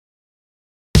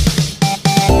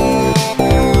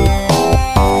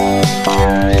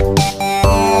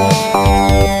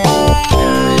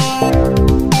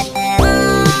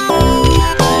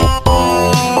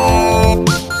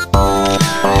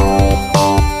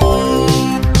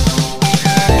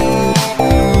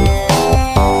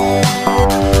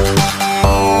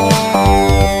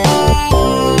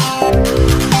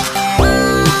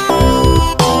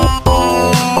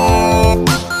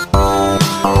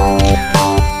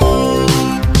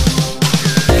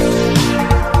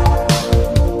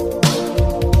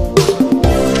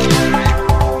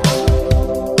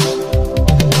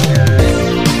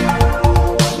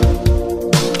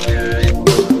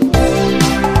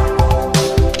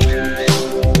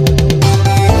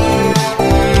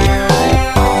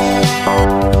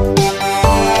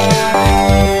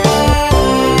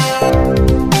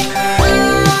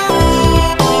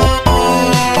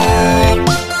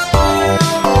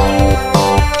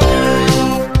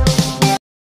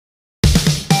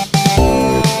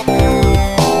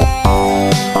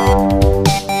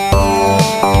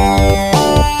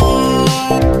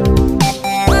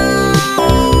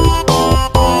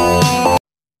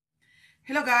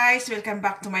Hello guys! Welcome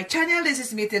back to my channel. This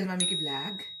is Mitchell Mamiki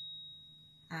Vlog.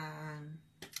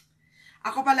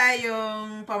 Ako pala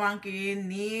yung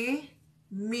pamangkin ni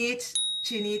Mitch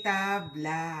Chinita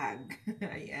Vlog.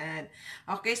 Ayan.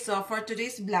 Okay, so for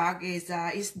today's vlog is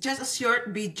just a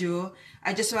short video.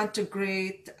 I just want to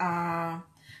greet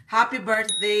happy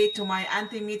birthday to my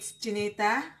Auntie Mitch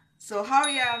Chinita. So how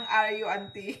young are you,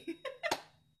 Auntie?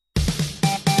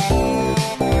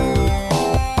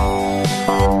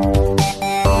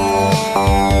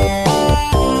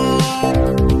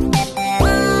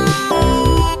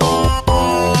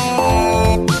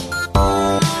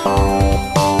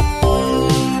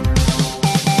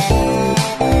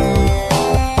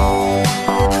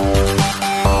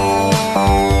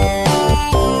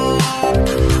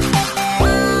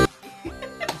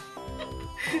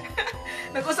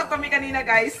 Nag-usap kami kanina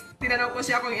guys, tinanong ko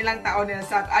siya kung ilang taon niya.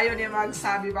 Ayaw niya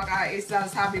magsabi, baka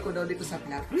isasabi ko daw dito sa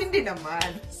vlog. Hindi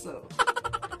naman. So,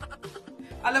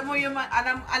 alam mo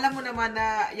naman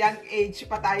na young age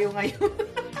pa tayo ngayon.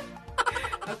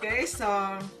 Okay, so,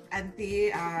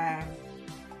 Auntie,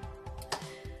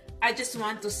 I just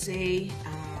want to say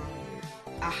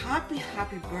a happy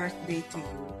birthday to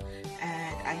you.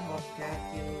 And I hope that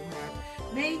you have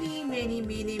many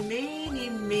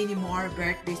more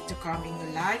birthdays to come in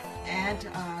your life, and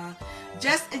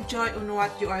just enjoy on what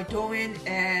you are doing,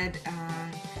 and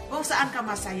kung saan ka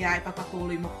masaya,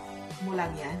 ipapatuloy mo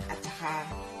lang yan, at saka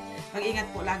mag-ingat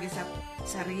po lagi sa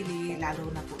sarili, lalo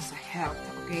na po sa health,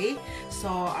 okay?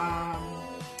 So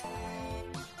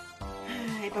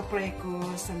ipapray ko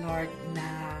sa Lord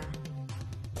na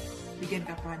bigyan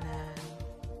ka pa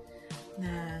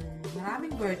ng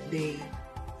maraming birthday.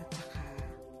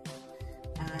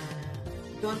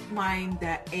 Don't mind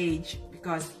the age,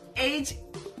 because age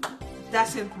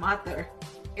doesn't matter,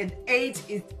 and age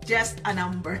is just a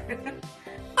number.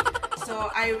 So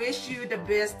I wish you the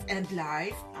best in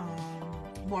life,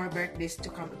 more birthdays to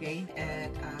come again,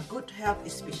 and good health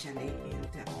especially. And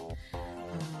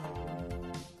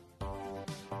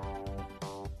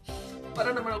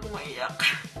para naman ako maiyak.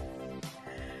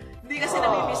 Hindi kasi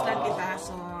namimiss lang kita,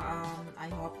 so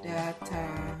I hope that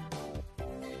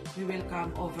we will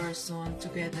come over soon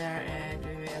together, and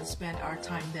we will spend our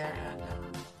time there. And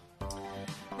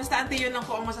basta Auntie, yun lang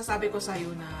po ang masasabi ko sa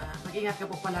iyo, na mag-ingat ka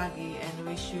po palagi, and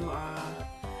wish you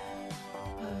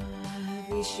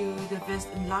the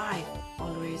best in life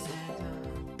always, and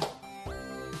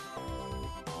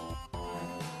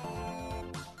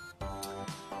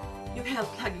yung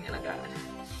health laging alagaan.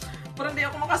 Parang hindi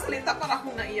ako makasalita, para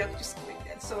akong naiyak. Just like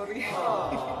that. Sorry.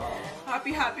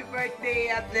 Happy birthday,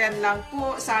 at then lang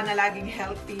po, sana laging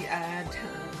healthy, and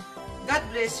God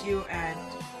bless you, and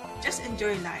just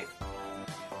enjoy life.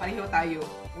 Pareho tayo,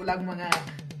 walang mga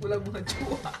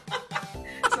jowa.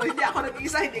 So hindi ako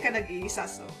nag-iisa, hindi ka nag-iisa,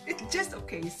 so it's just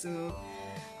okay. So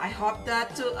I hope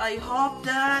that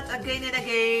again and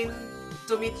again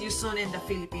to meet you soon in the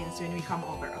Philippines when we come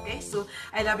over, okay? So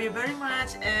I love you very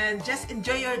much, and just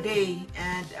enjoy your day,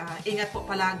 and ingat po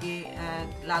palagi, and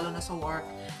lalo na sa work,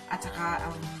 at saka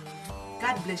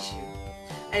God bless you.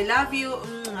 I love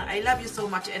you so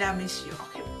much, and I miss you.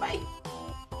 Okay, bye.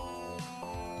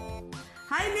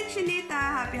 Hi Mitch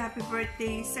Chinita, happy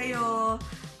birthday sa'yo.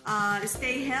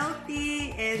 Stay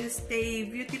healthy and stay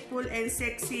beautiful and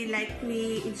sexy like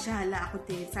me. Inshallah ako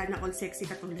din. Sana all sexy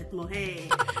katulad mo. Hey,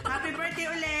 happy birthday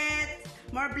ulit.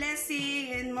 More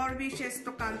blessing and more wishes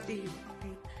to come to you.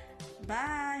 Okay.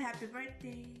 Bye. Happy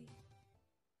birthday.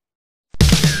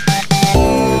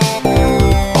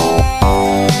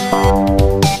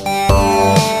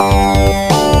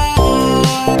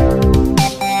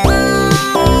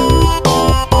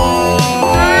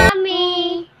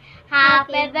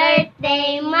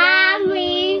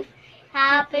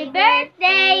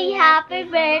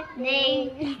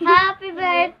 Happy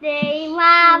birthday,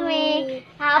 Mommy.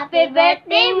 Happy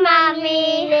birthday,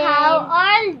 Mommy. How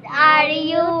old are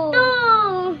you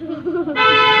too?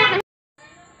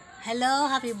 Hello,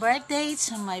 happy birthday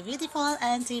to my beautiful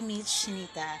Auntie Mitch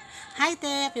Chinita. Hi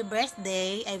there, happy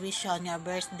birthday. I wish you on your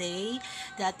birthday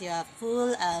that you are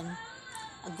full a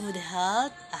good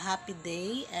health, a happy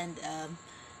day, and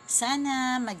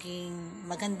sana maging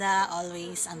maganda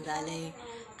always ang dali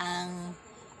ang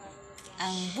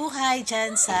buhay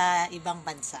dyan sa ibang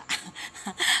bansa.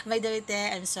 By the way,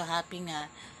 I'm so happy na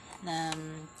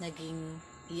naging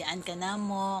iyaan ka na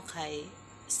mo kay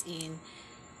in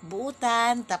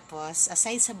buutan, tapos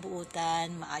aside sa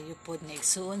buutan, maayo po na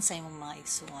igsuon sa imong mga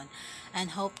igsuon.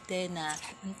 And hope din na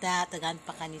tagan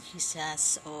pa ka ni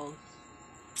Jesus o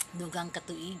dugang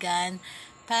katuigan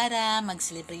para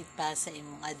mag-celebrate pa sa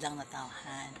imong adlang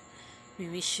natawhan. We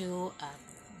wish you a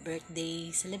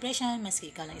birthday celebration, maski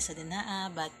ikaw lang isa din na,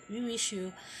 but we wish you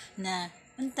na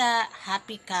unta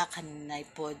happy ka kanunay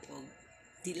pod o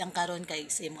di lang karon kay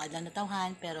sa imong adlaw na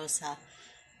tawhan pero sa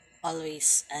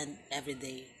always and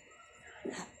everyday.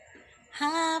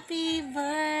 Happy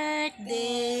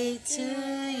birthday to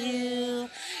you.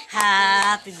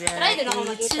 Happy birthday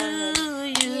to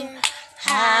you.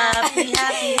 Happy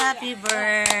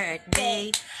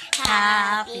birthday.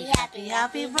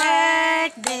 Happy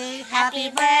birthday.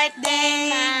 Happy birthday,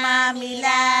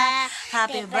 Mamila.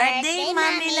 Happy birthday,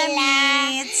 Mamila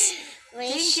Mitch.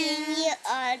 Wishing you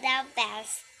all the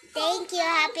best. Thank you.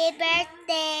 Happy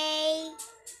birthday.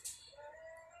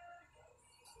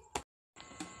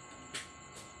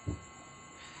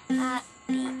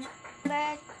 Happy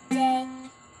birthday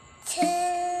to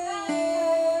you.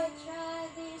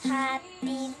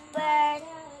 Happy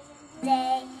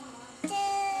birthday to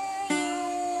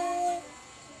you.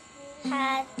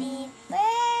 Happy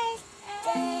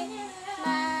birthday,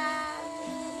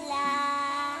 Mamila.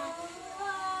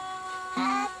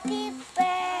 Happy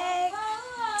birthday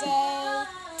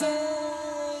to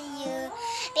you.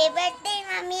 Happy birthday,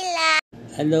 Mamila.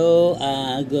 Hello,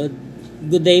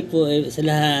 good day po sa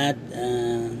lahat.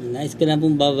 Nais ko lang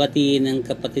pong babatiin ng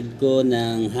kapatid ko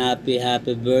ng happy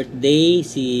birthday,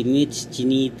 si Mitch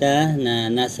Chinita na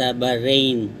nasa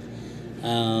Bahrain.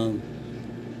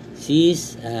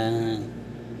 Sis,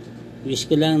 wish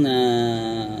ko lang na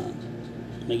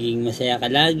maging masaya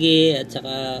ka lagi at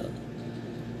saka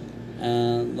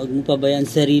wag mo pabayaan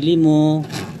sarili mo.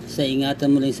 Sa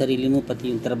ingatan mo lang yung sarili mo, pati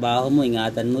yung trabaho mo,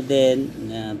 ingatan mo din,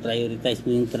 prioritize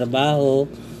mo yung trabaho.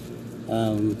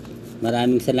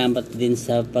 Maraming salamat din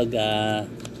sa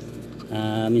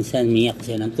minsan miyak ko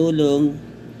siya ng tulong.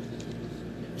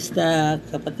 Basta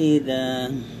kapatid,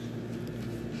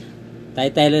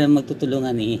 tayo lang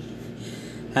magtutulungan eh.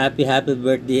 Happy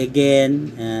birthday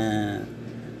again.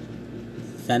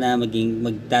 Sana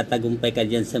magtatagumpay ka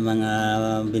dyan sa mga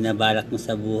binabalak mo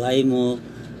sa buhay mo.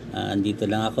 Andito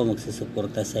lang ako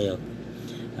magsusuporta sa'yo.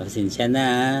 Pasensya na,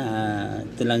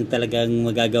 ito lang talagang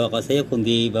magagawa ko sa'yo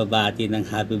kundi babati ng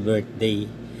happy birthday.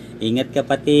 Ingat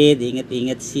kapatid,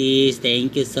 ingat sis,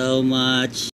 thank you so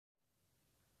much.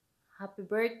 Happy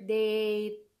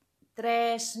birthday,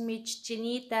 Tres, Mitch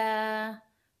Chinita.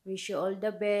 Wish you all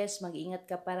the best. Mag-ingat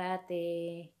ka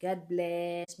parate. God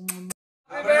bless.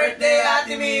 Happy birthday,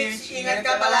 Ate Mitch. Ingat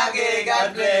ka palagi.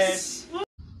 God bless.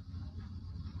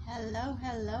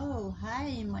 Hello.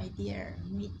 Hi, my dear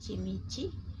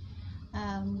Michi.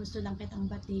 Gusto lang kitang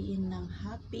batiin ng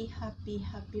happy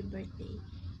birthday.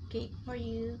 Cake for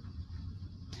you.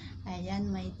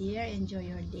 Ayan, my dear. Enjoy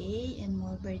your day and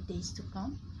more birthdays to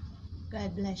come.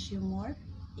 God bless you more.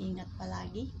 Ingat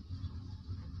palagi.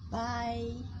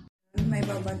 Bye. May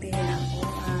babatiin ako,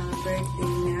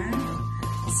 birthday niya.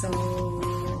 So,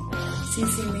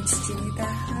 Sisi Mitch Chinita,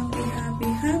 happy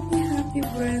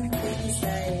birthday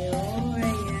sa'yo.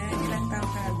 Ayan, ilang taon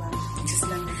ka ba? Just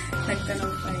lang,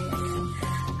 nagtanong pa ayan.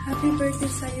 Happy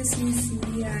birthday sa'yo, Sisi.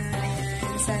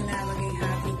 Ayan, sana maging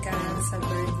happy ka sa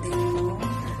birthday mo.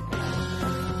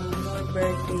 More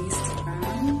birthdays to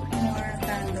come. More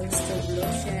candles to blow,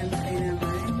 syempre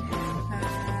naman.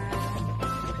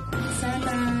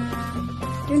 Sana,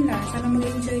 yun lang, sana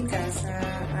mag-enjoy ka sa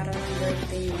araw ng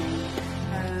birthday mo.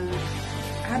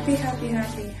 Happy birthday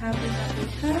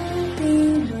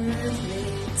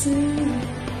to you.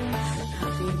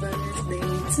 Happy birthday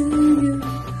to you.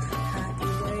 Happy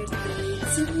birthday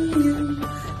to you.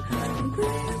 Happy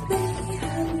birthday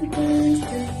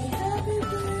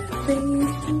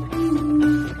to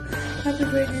you. Happy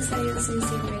birthday sa'yo,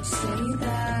 Sisi Mitch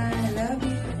Chinita. I love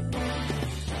you.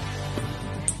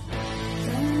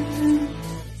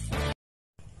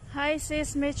 Hi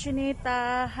sis Mitch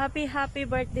Chinita. Happy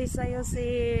birthday sa'yo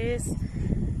sis.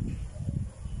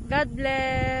 God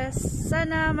bless.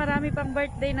 Sana marami pang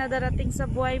birthday na darating sa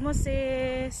buhay mo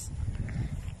sis.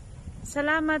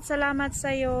 Salamat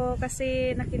sa'yo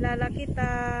kasi nakilala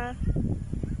kita.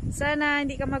 Sana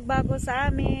hindi ka magbago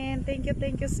sa amin. Thank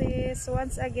you sis.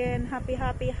 Once again, happy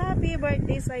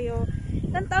birthday sa'yo.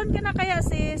 Ilang taon ka na kaya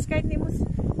sis? Kahit di mo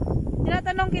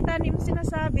tinatanong kita, hindi mo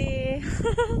sinasabi.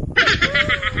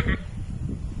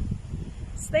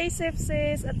 Stay safe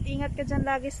sis at ingat ka dyan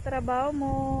lagi sa trabaho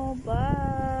mo.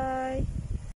 Bye!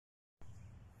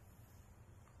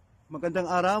 Magandang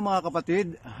araw mga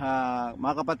kapatid.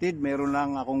 Mga kapatid, meron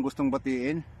lang akong gustong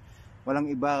batiin.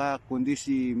 Walang iba kundi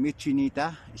si Mitch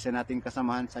Chinita, isa nating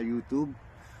kasamahan sa YouTube.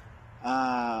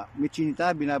 Mitch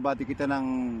Chinita, binabati kita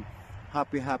ng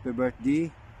happy birthday.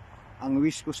 Ang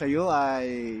wish ko sa iyo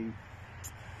ay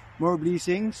more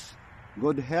blessings,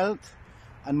 good health,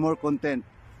 and more content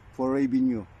for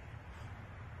revenue.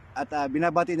 At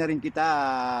binabati na rin kita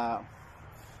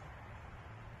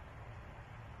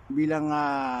bilang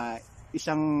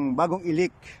isang bagong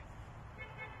elect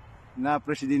na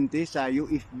presidente sa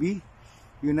UFB,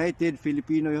 United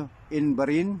Filipino in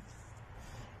Bahrain,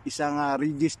 isang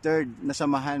registered na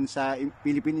samahan sa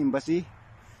Philippine Embassy.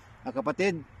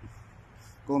 Kapatid,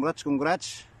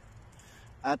 congrats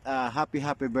at happy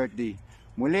birthday.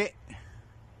 Muli,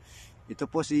 ito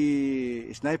po si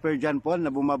Sniper John Paul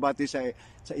na bumabati sa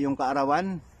iyong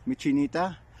kaarawan, Mitch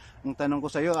Chinita. Ang tanong ko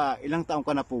sa iyo, ilang taong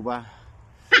ka na po ba?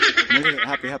 Muli,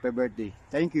 happy birthday.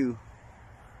 Thank you.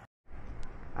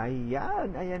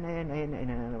 Ayan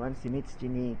naman si Mitch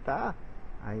Chinita.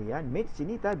 Ayan, Mitch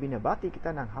Chinita, binabati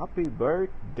kita ng happy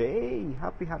birthday.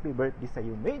 Happy birthday sa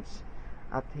iyo, Mitch.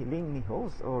 At hiling ni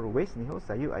host or wish ni host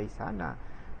sa iyo ay sana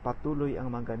patuloy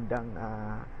ang magandang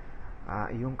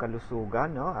iyong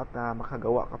kalusugan, no? At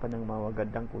makagawa ka pa ng mga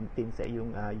magandang content sa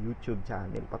iyong YouTube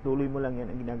channel. Patuloy mo lang yan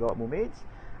ang ginagawa mo, Mitch.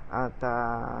 At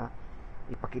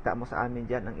ipakita mo sa amin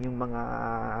dyan ang iyong mga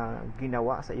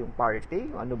ginawa sa iyong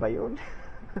party. Ano ba yun?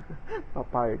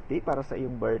 Pa-party para sa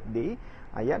iyong birthday.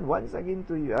 Ayan, once again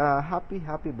to you, happy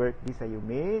birthday sa iyo,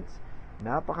 Mitch.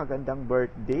 Napakagandang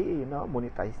birthday,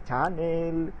 monetize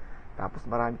channel, tapos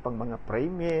marami pang mga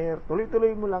premiere.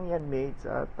 Tuloy-tuloy mo lang yan, Mitch.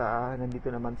 At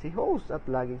nandito naman si host at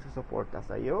laging susuporta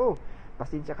sa iyo.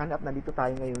 Pasensya ka na at nandito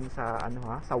tayo ngayon sa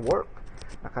sa work.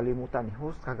 Nakalimutan ni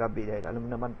host kagabi dahil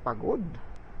alam naman pagod.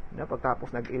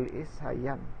 Pagtapos nag-LS,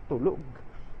 ayan, tulog.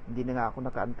 Hindi na nga ako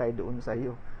nakaantay doon sa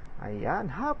iyo. Ayan,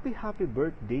 happy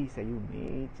birthday sa iyo,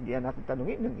 Mitch. Hindi natin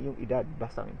tanungin ng iyong edad.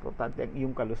 Basta ang importante ang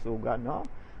iyong kalusugan, no?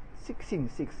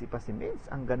 1660 pa si Mitch.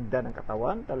 Ang ganda ng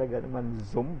katawan. Talaga naman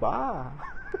zumba.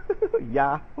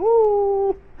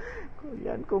 Yahoo!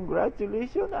 Yan,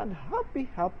 congratulations and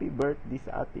happy birthday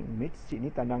sa ating Mitch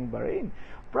Chinita ng Bahrain.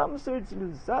 From Serge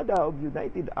Luzada of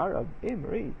United Arab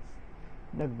Emirates.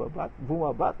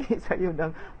 Bumabati sa iyo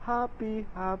ng happy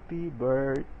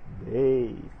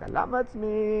birthday. Salamat,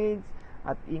 Mitch.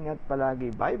 At ingat palagi.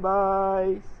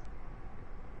 Bye-bye.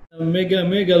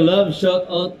 Mega love shout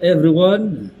out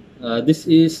everyone. This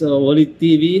is Walid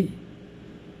TV.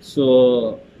 So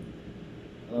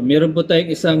meron po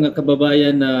tayong isang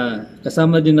kababayan na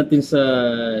kasama din natin sa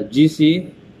GC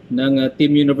ng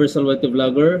Team Universal White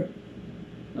Vlogger.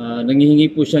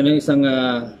 Nanghihingi po siya ng isang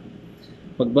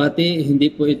pagbati. Hindi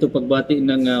po ito pagbati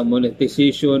ng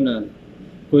monetization,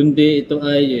 kundi ito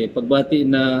ay pagbati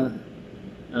na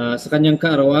sa kanyang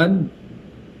kaarawan.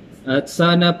 At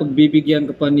sana pagbibigyan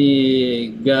ka pa ni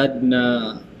God na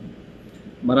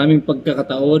maraming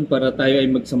pagkakataon para tayo ay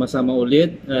magsama-sama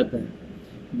ulit. At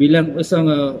bilang isang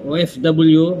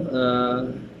OFW,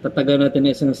 tatagan natin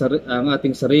ang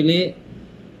ating sarili.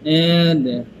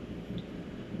 And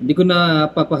hindi ko na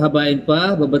papahabain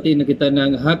pa. Babatiin na kita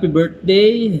ng happy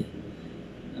birthday.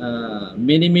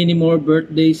 Many more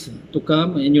birthdays to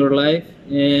come in your life.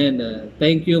 And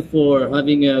thank you for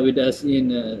having with us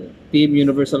in Team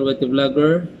Universal White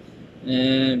Vlogger.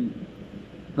 And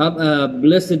have a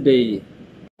blessed day.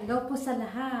 Hello po sa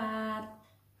lahat.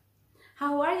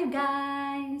 How are you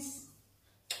guys?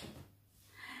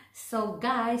 So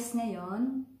guys,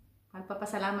 ngayon,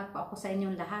 magpapasalamat po ako sa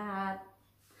inyong lahat.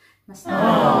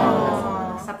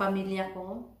 Sa pamilya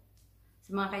ko, sa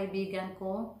mga kaibigan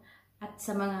ko, at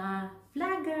sa mga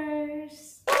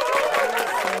vloggers.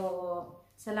 So,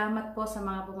 salamat po sa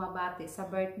mga bumabati sa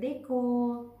birthday ko.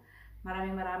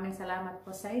 Maraming salamat po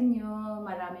sa inyo.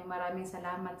 Maraming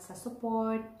salamat sa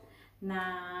support na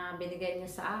binigay nyo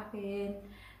sa akin.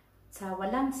 Sa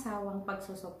walang sawang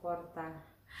pagsusuporta.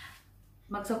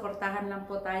 Magsuportahan lang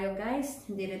po tayo, guys.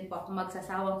 Hindi rin po ako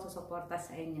magsasawang susuporta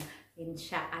sa inyo.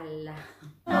 Insha'Allah.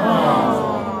 So,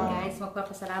 guys,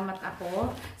 magpapasalamat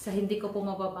ako sa hindi ko po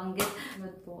mababanggit.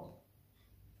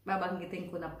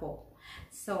 Babanggitin ko na po.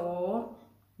 So,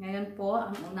 ngayon po,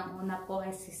 ang unang-una po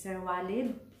ay si Sir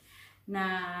Walid,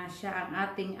 na siya ang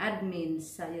ating admin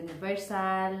sa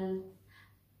Universal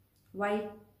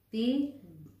YT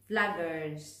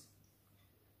Vloggers.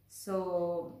 So,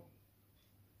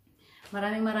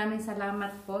 maraming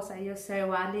salamat po sa iyo, Sir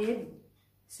Walid,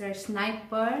 Sir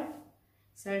Sniper,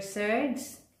 Sir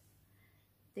Serge,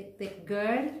 Tik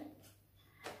Girl,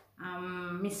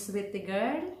 Miss Witty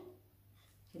Girl,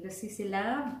 Hello Sisi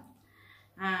Love,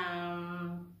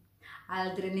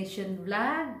 Aldrination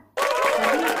Vlog,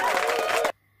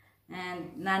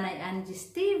 and Nanay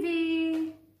Angie's TV,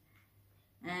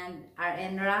 and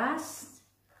RN Ras,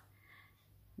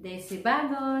 Daisy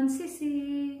Bagon,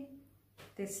 Sisi,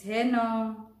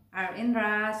 Tisheno, RN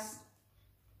Ras.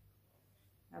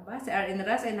 Aba, si RN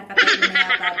Ras ay nakatatlo na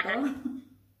yata to.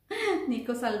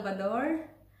 Nico Salvador,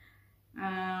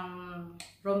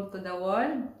 Room to the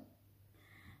World,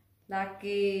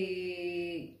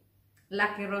 Lucky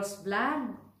Rose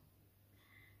Vlog,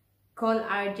 Call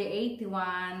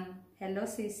RJ81, hello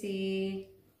Sisi,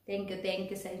 thank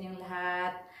you sa inyong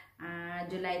lahat,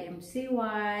 July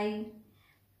MCY,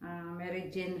 Mary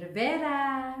Jane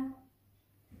Rivera,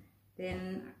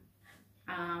 then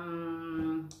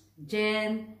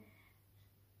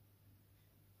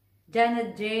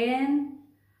Janet Jane,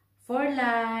 For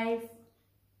Life,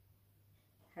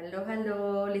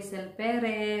 hello, Lisel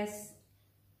Perez,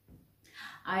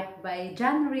 Art by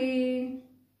January,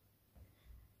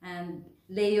 and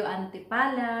Leo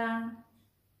Antipala,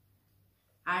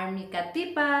 Army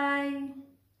Katipay,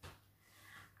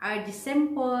 RG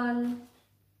Simple,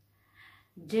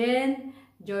 Jen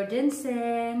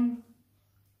Jorgensen,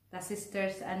 The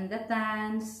Sisters and the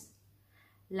Tans,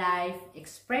 Life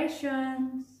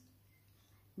Expressions,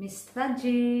 Miss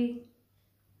Taji,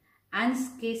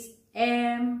 Anskis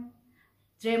M,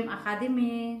 Dream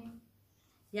Academy,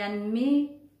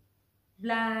 Yanmi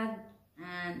Vlog,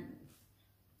 and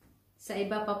sa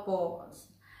iba pa po.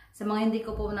 Sa mga hindi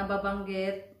ko po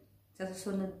nababanggit, sa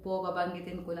susunod po,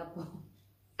 babanggitin ko na po.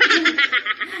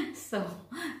 So,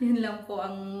 yun lang po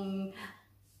ang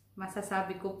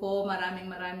masasabi ko po.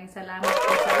 Maraming salamat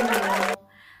po sa inyo.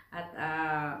 At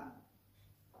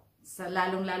sa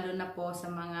lalong-lalo na po sa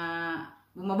mga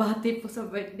bumabati po sa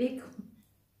birthday ko.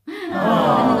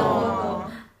 Ano na po to?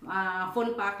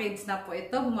 Full package na po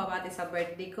ito. Bumabati sa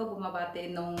birthday ko.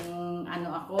 Bumabati nung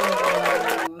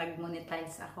nung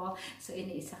nag-monetize ako. So,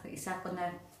 iniisa ko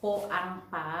na po ang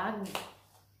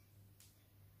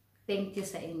thank you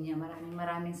sa inyo.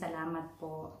 Maraming salamat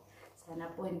po.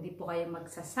 Sana po hindi po kayo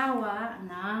magsasawa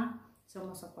na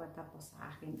sumusuporta po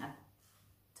sa akin at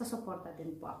susuporta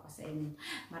din po ako sa inyo.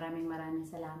 Maraming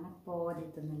salamat po.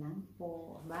 Dito na lang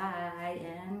po. Bye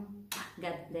and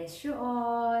God bless you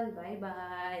all.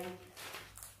 Bye.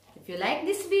 If you like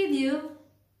this video,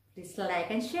 please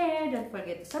like and share. Don't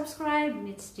forget to subscribe.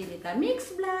 Mitch Chinita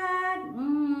Mix Vlog.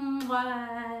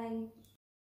 Bye.